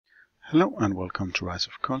Hello and welcome to Rise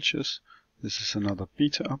of Cultures. This is another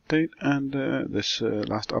beta update, and this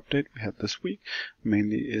last update we had this week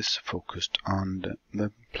mainly is focused on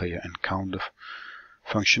the player encounter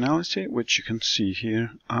functionality, which you can see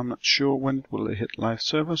here. I'm not sure when it will hit live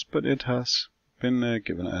servers, but it has been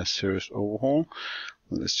given a serious overhaul.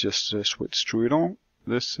 Let's just switch through it all.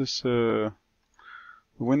 This is a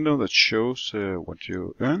window that shows what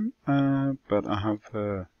you earn, but I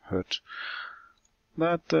have heard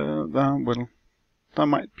that there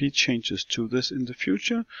might be changes to this in the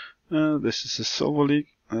future. This is a Silver League.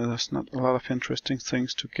 There's not a lot of interesting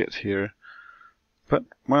things to get here, but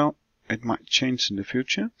well, it might change in the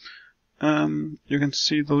future. You can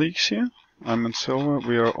see the leagues here. I'm in Silver.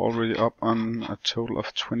 We are already up on a total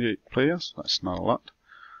of 28 players. That's not a lot.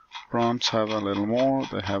 Bronze have a little more.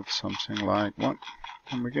 They have something like, what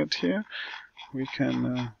can we get here? We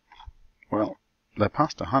can, well, they're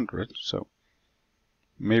past 100, so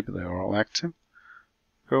maybe they are all active.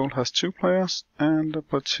 Gold has 2 players, and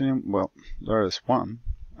Platinum, well, there is 1.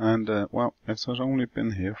 And, well, it has only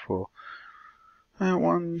been here for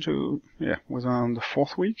 1, 2, yeah, within the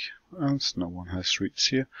 4th week, and no one has reached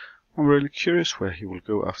here. I'm really curious where he will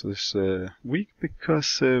go after this week,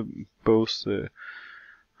 because both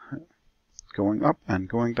going up and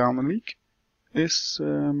going down the league is,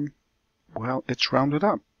 well, it's rounded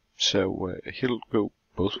up. So he'll go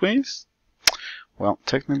both ways. Well,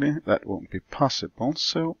 technically that won't be possible,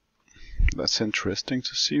 so that's interesting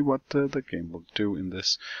to see what the game will do in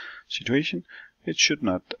this situation. It should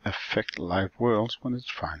not affect live worlds when it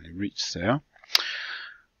finally reaches there.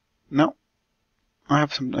 Now, I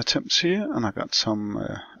have some attempts here, and I got some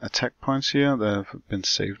attack points here that have been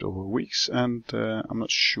saved over weeks, and I'm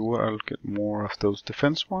not sure I'll get more of those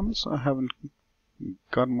defense ones. I haven't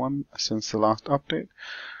gotten one since the last update.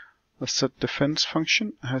 The set defense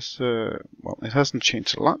function has, well, it hasn't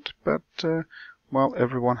changed a lot, but, well,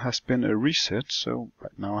 everyone has been a reset, so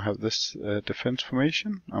right now I have this defense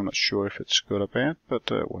formation. I'm not sure if it's good or bad, but,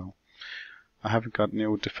 well, I haven't got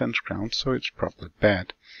new defense ground, so it's probably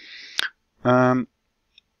bad. But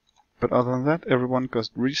other than that, everyone got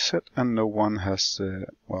reset, and no one has,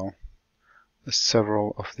 well,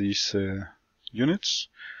 several of these units.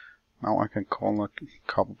 Now I can call a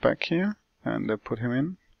couple back here, and put him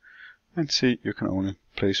in. And see, you can only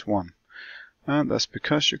place 1. And that's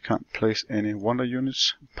because you can't place any wonder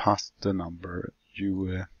units past the number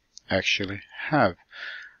you actually have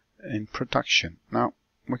in production. Now,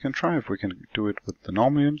 we can try if we can do it with the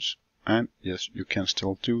normal units. And yes, you can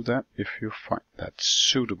still do that if you find that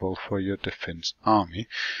suitable for your defense army.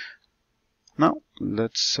 Now,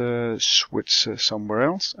 let's switch somewhere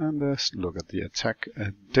else and let's look at the attack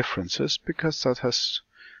differences, because that has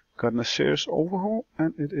gotten a serious overhaul,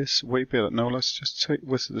 and it is way better. Now let's just take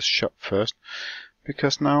visit the shop first,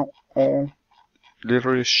 because now all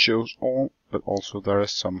liveries shows all, but also there are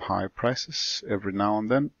some high prices every now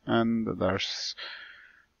and then, and there's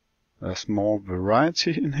more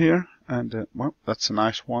variety in here, and well, that's a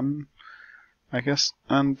nice one, I guess.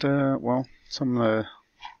 And well, some are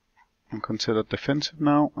considered defensive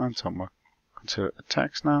now, and some are considered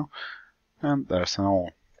attacks now, and there's an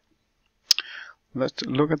all. Let's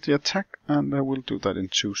look at the attack, and we'll do that in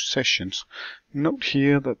 2 sessions. Note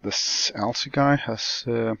here that this Alcy guy has,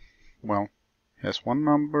 well, he has 1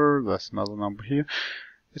 number. There's another number here.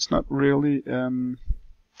 It's not really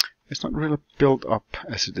built up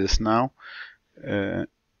as it is now. The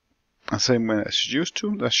same way as it used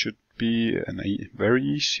to. There should be a very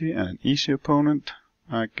easy and an easy opponent.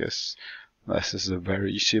 I guess this is a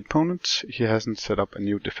very easy opponent. He hasn't set up a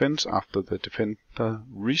new defense after the defender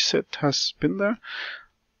reset has been there.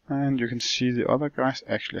 And you can see the other guys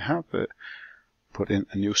actually have put in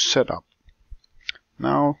a new setup.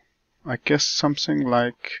 Now, I guess something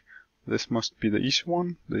like this must be the easy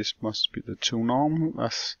one. This must be the 2 normal.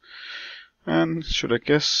 And should I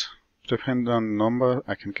guess, depending on the number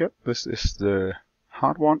I can get, this is the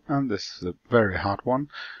hard one and this is the very hard one.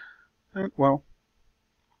 And well,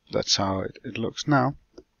 that's how it looks now.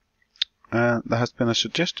 There has been a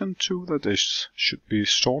suggestion too that this should be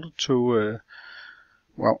sorted to,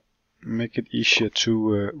 well, make it easier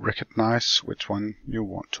to recognize which one you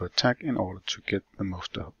want to attack in order to get the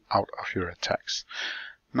most out of your attacks.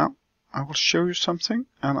 Now, I will show you something,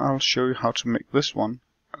 and I will show you how to make this one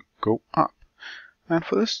go up. And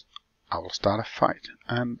for this, I will start a fight,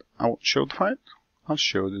 and I won't show the fight. I'll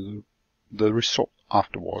show you the result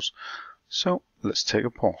afterwards. So, let's take a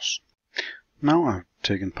pause. Now I've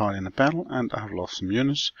taken part in a battle and I have lost some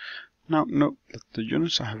units. Now note that the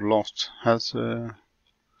units I have lost has an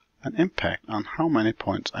impact on how many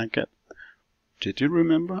points I get. Did you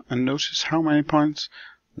remember and notice how many points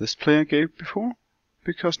this player gave before,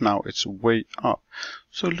 because now it's way up.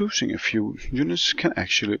 So losing a few units can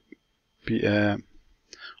actually be a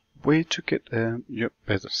way to get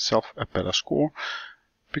yourself a better score,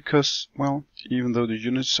 because, well, even though the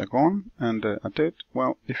units are gone and are dead,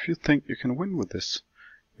 well, if you think you can win with this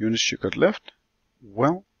units you got left,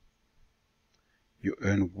 well, you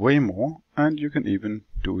earn way more, and you can even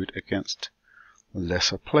do it against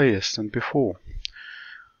lesser players than before.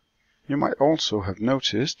 You might also have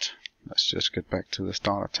noticed, let's just get back to the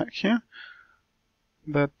start attack here,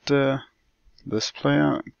 that this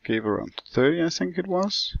player gave around 30, I think it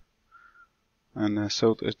was, and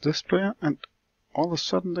so did this player, and all of a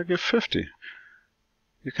sudden they give 50.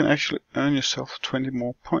 You can actually earn yourself 20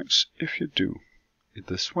 more points if you do it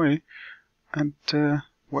this way, and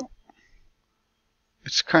well,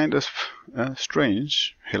 it's kind of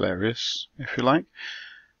strange, hilarious if you like,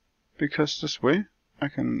 because this way I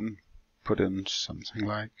can put in something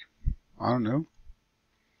like, I don't know,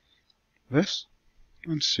 this,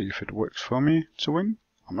 and see if it works for me to win.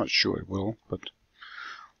 I'm not sure it will, but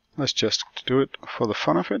let's just do it for the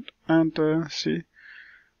fun of it and see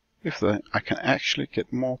if I can actually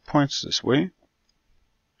get more points this way.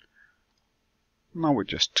 Now we're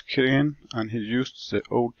just kidding, and he used the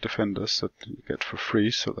old defenders that you get for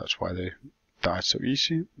free, so that's why they died so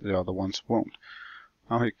easy. The other ones won't.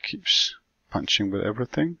 Now he keeps punching with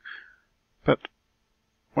everything, but,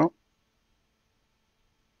 well,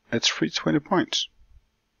 it's 320 points.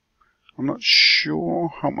 I'm not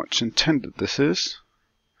sure how much intended this is,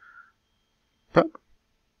 but,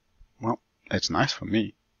 well, it's nice for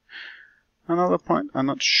me. Another point, I'm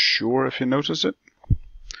not sure if you notice it,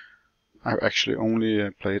 I've actually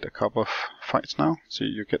only played a couple of fights now. See,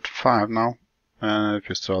 you get 5 now. If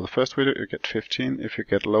you saw the first video, you get 15. If you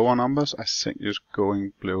get lower numbers, I think you're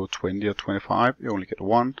going below 20 or 25, you only get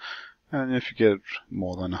 1. And if you get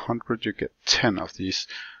more than 100, you get 10 of these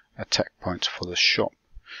attack points for the shop.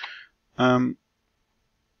 But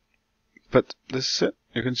this is it.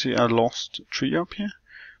 You can see I lost 3 up here,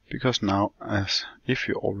 because now, as if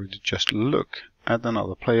you already just look at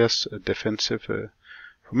another player's defensive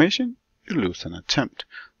formation, you lose an attempt.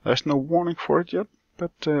 There's no warning for it yet,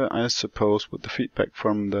 but I suppose with the feedback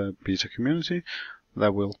from the beta community,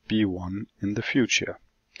 there will be one in the future.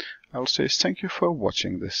 I'll say thank you for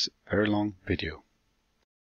watching this very long video.